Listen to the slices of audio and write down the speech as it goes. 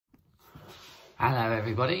Hello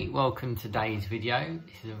everybody, welcome to today's video.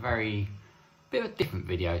 This is a bit of a different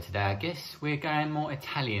video today, I guess. We're going more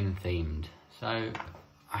Italian themed. So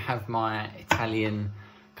I have my Italian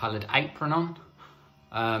coloured apron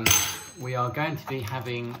on. We are going to be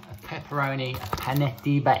having a pepperoni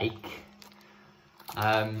panetti bake.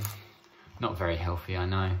 Not very healthy, I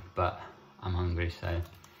know, but I'm hungry, so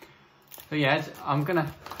yeah, I'm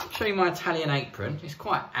gonna show you my Italian apron. It's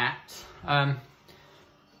quite apt.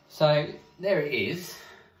 So there it is,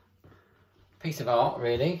 piece of art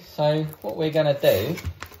really. So what we're gonna do is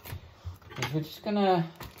we're just gonna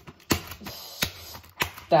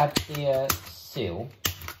stab the seal,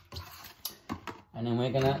 and then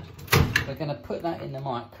we're gonna put that in the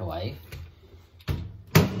microwave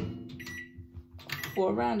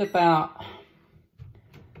for around about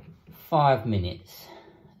 5 minutes.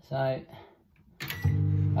 So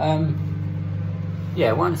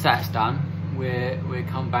yeah, once that's done, we'll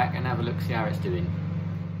come back and have a look, see how it's doing.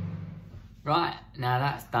 Right, now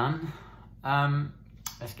that's done,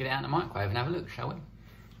 let's get it out of the microwave and have a look, shall we?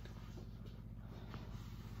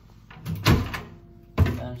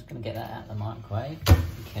 So I'm just going to get that out of the microwave. Be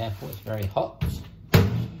careful, it's very hot.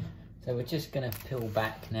 So we're just going to peel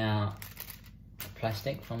back now the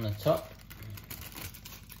plastic from the top.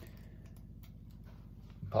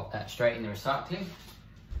 Pop that straight in the recycling.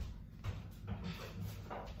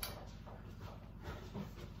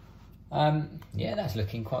 Yeah, that's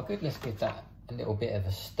looking quite good. Let's give that a little bit of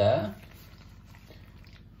a stir.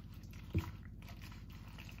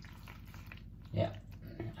 Yeah,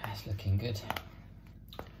 that's looking good.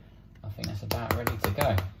 I think that's about ready to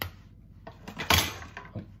go.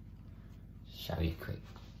 Oh, show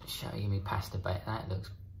you me pasta bake. That looks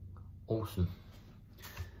awesome.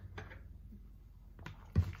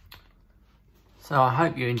 So I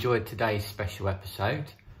hope you enjoyed today's special episode.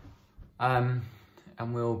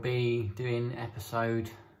 And we'll be doing episode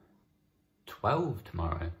 12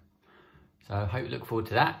 tomorrow. So I hope you look forward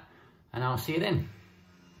to that, and I'll see you then.